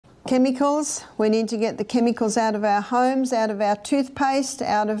Chemicals. We need to get the chemicals out of our homes, out of our toothpaste,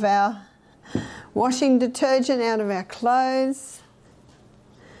 out of our washing detergent, out of our clothes.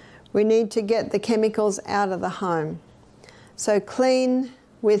 We need to get the chemicals out of the home. So clean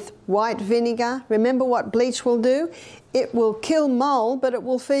with white vinegar. Remember what bleach will do? It will kill mold, but it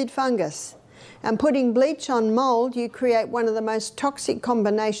will feed fungus. And putting bleach on mold, you create one of the most toxic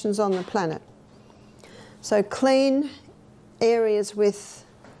combinations on the planet. So clean areas with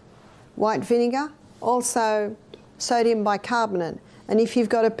white vinegar, also sodium bicarbonate. And if you've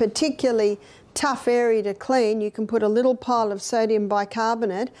got a particularly tough area to clean, you can put a little pile of sodium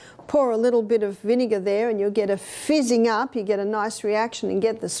bicarbonate, pour a little bit of vinegar there, and you'll get a fizzing up, you get a nice reaction, and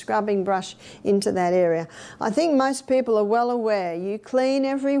get the scrubbing brush into that area. I think most people are well aware, you clean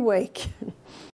every week.